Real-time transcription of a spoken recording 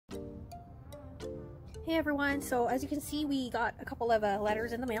Hey everyone, so as you can see we got a couple of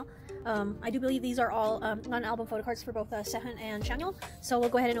letters in the mail. I do believe these are all non-album photo cards for both SeChan and Channel, so we'll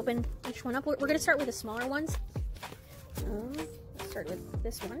go ahead and open each one up. We're going to start with the smaller ones. Let's start with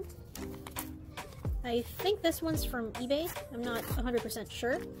this one. I think this one's from eBay. I'm not 100%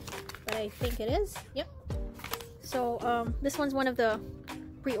 sure, but I think it is. Yep. So this one's one of the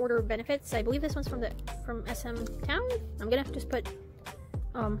pre-order benefits. I believe this one's from SeChan. I'm gonna just put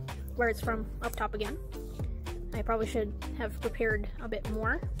where it's from up top again. I probably should have prepared a bit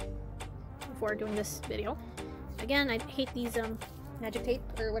more before doing this video. Again, I hate these magic tape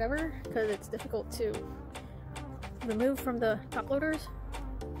or whatever because it's difficult to remove from the top loaders.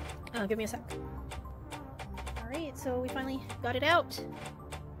 Give me a sec. Alright, so we finally got it out.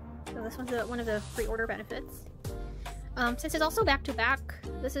 So this one's one of the pre-order benefits. Since it's also back-to-back,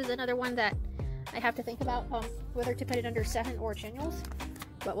 this is another one that I have to think about whether to put it under SeChan or Channels,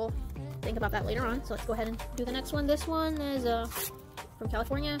 but we'll think about that later on. So let's go ahead and do the next one. This one is from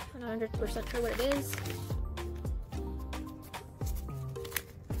California. I'm not 100% sure what it is.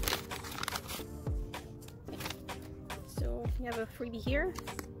 Okay. So we have a freebie here,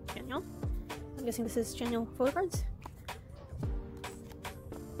 Channel. I'm guessing this is Channel photo cards.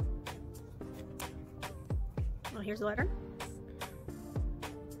 Well, here's the letter.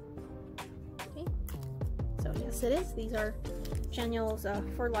 Okay. So yes, it is. These are Channel's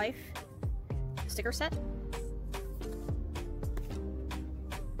For Life sticker set.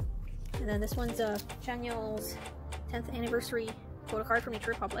 And then this one's Channel's 10th anniversary photo card from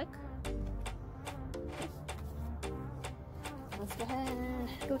Nature Republic. Okay. Let's go ahead and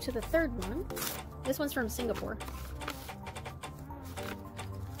go to the third one. This one's from Singapore.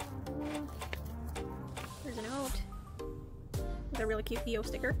 There's a note with a really cute EO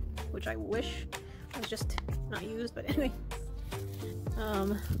sticker, which I wish was just not used, but anyway.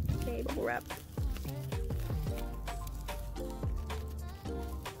 Okay, bubble wrap.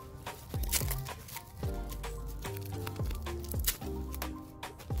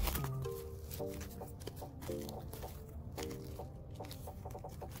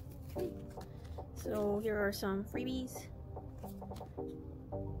 Okay. So here are some freebies.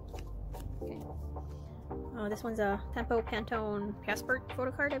 Okay. This one's a Tempo Pantone Passport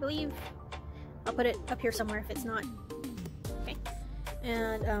photo card, I believe. I'll put it up here somewhere if it's not. Okay.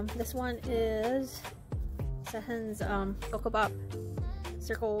 And this one is SeChan's Coco Bop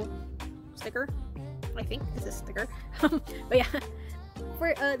Circle sticker. I think it's a sticker. But yeah,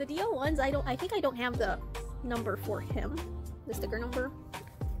 for the DO ones, I think I don't have the number for him, the sticker number.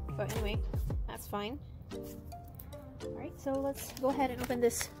 But anyway, that's fine. All right, so let's go ahead and open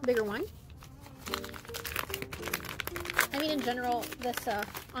this bigger one. I mean, in general, this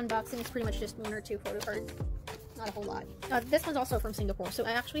unboxing is pretty much just one or two photo cards. Not a whole lot. This one's also from Singapore, so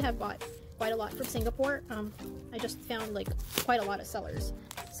I actually have bought quite a lot from Singapore. I just found like quite a lot of sellers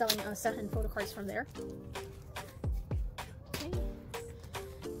selling SeChan photo cards from there. Okay.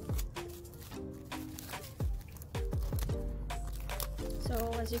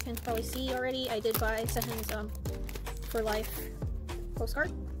 So as you can probably see already, I did buy SeChan's For Life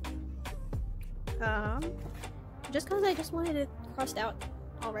postcard. Just because I just wanted it crossed out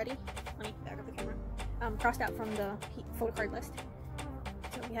already. Let me back up the camera. Crossed out from the photo card list.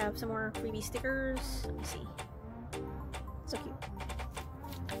 So we have some more freebie stickers. Let me see. So cute.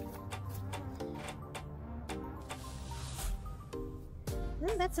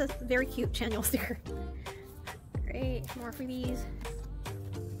 And that's a very cute Channel sticker. Great, more freebies.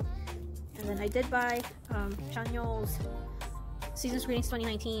 And then I did buy Channel's Season's Greetings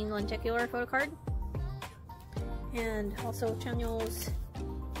 2019 lenticular photo card. And also Channel's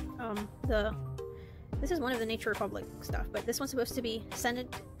this is one of the Nature Republic stuff, but this one's supposed to be scented.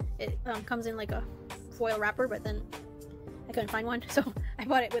 It comes in like a foil wrapper, but then I couldn't find one, so I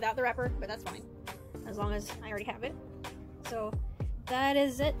bought it without the wrapper, but that's fine as long as I already have it. So that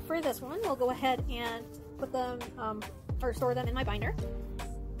is it for this one. We'll go ahead and put them or store them in my binder.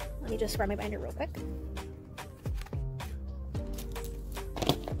 Let me just grab my binder real quick.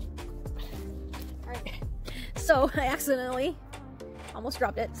 Alright, so I accidentally almost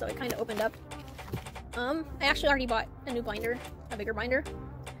dropped it, so it kind of opened up. I actually already bought a new binder, a bigger binder.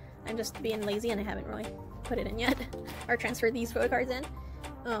 I'm just being lazy and I haven't really put it in yet, or transferred these photo cards in.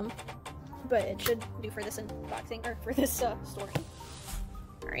 But it should do for this unboxing, or for this story.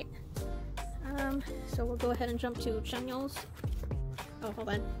 Alright. So we'll go ahead and jump to Channel's. Oh, hold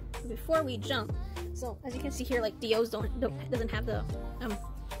on. Before we jump, so as you can see here, like DO's doesn't have the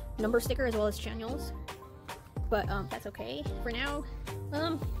number sticker as well as Channel's, but that's okay for now.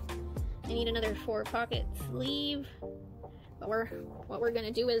 I need another 4-pocket sleeve, but what we're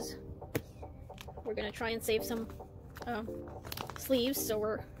gonna do is we're gonna try and save some sleeves, so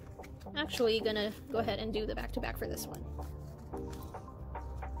we're actually gonna go ahead and do the back-to-back for this one.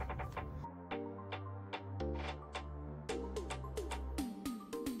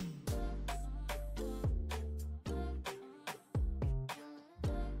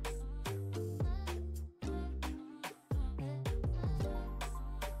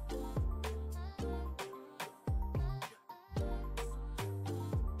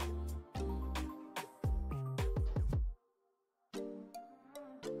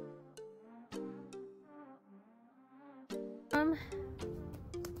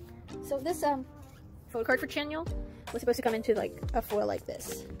 So this photo card for Chaniel was supposed to come into like a foil like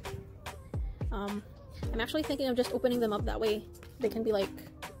this. I'm actually thinking of just opening them up, that way they can be like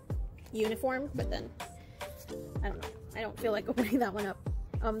uniform, but then I don't know, I don't feel like opening that one up.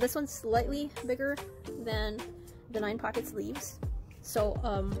 This one's slightly bigger than the 9-pocket sleeves, so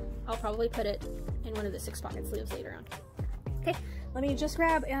I'll probably put it in one of the 6-pocket sleeves later on. Okay, let me just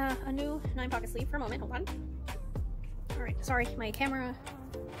grab a new 9-pocket sleeve for a moment. Hold on. Alright, sorry, my camera,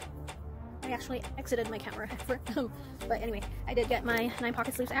 I actually exited my camera, but anyway, I did get my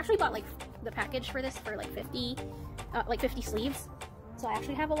 9-pocket sleeves. I actually bought like the package for this for like 50 sleeves, so I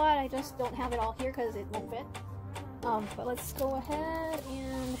actually have a lot. I just don't have it all here because it won't fit. But let's go ahead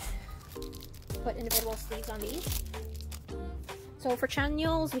and put individual sleeves on these. So for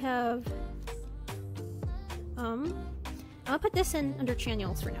Chaniels, we have, I'll put this in under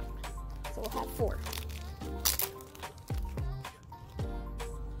Chaniels for now, so we'll have 4.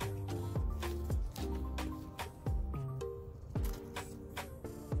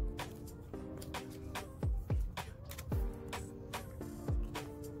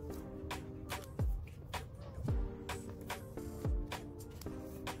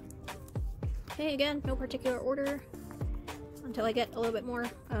 Okay, again, no particular order until I get a little bit more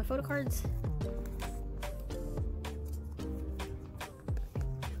photo cards.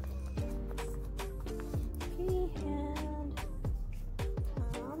 Okay, and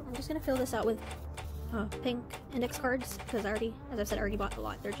I'm just gonna fill this out with pink index cards because I already, as I've said, I already bought a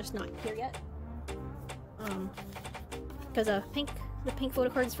lot. They're just not here yet. Because the pink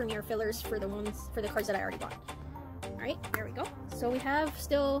photo cards for me are fillers for the cards that I already bought. Alright, there we go. So we have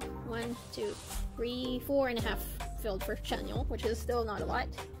still 1, 2, 3, 4.5 filled for Chaniel, which is still not a lot.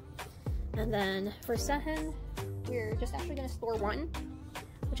 And then for SeChan, we're just actually going to store 1,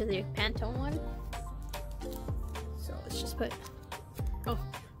 which is the Pantone one. So let's just put, oh,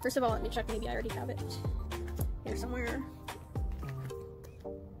 first of all, let me check, maybe I already have it here somewhere.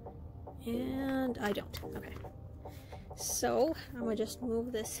 And I don't. Okay. So I'm going to just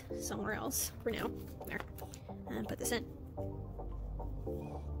move this somewhere else for now. There. And put this in.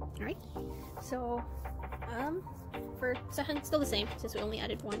 Alright, so for SeChan, still the same since we only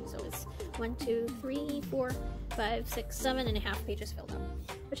added 1, so it's 1, 2, 3, 4, 5, 6, 7.5 pages filled up,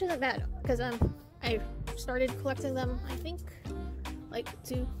 which isn't bad because I started collecting them, I think, like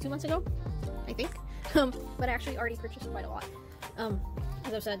two months ago, I think, but I actually already purchased quite a lot.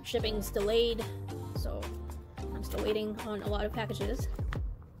 As I've said, shipping's delayed, so I'm still waiting on a lot of packages.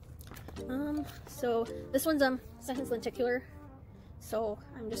 So this one's SeChan's lenticular, so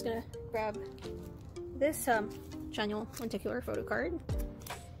I'm just gonna grab this Chaniel lenticular photo card,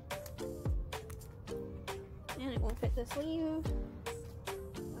 and it won't fit the sleeve.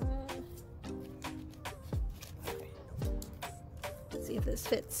 Let's see if this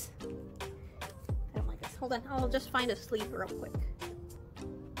fits. I don't like this. Hold on, I'll just find a sleeve real quick.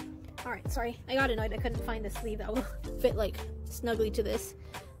 Alright, sorry, I got annoyed I couldn't find a sleeve that will fit like snugly to this.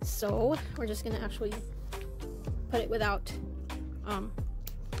 So we're just gonna actually put it without a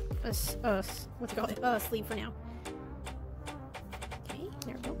sleeve for now. Okay,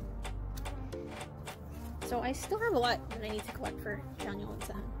 there we go. So I still have a lot that I need to collect for Chaniel and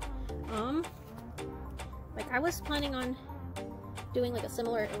SeChan. Like I was planning on doing like a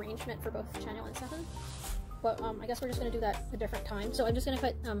similar arrangement for both Chaniel and SeChan, but I guess we're just gonna do that a different time. So I'm just gonna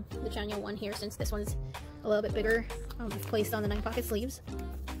put the Chaniel one here since this one's a little bit bigger, placed on the 9-pocket sleeves.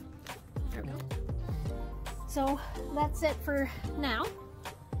 There we go. So that's it for now,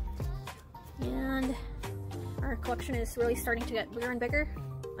 and our collection is really starting to get bigger and bigger.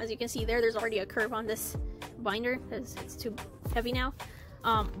 As you can see there's already a curve on this binder because it's too heavy now,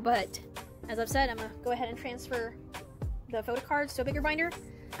 but as I've said, I'm gonna go ahead and transfer the photo cards to a bigger binder.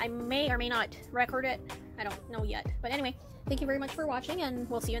 I may or may not record it, I don't know yet, but anyway, thank you very much for watching, and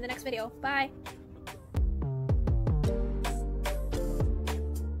we'll see you in the next video. Bye!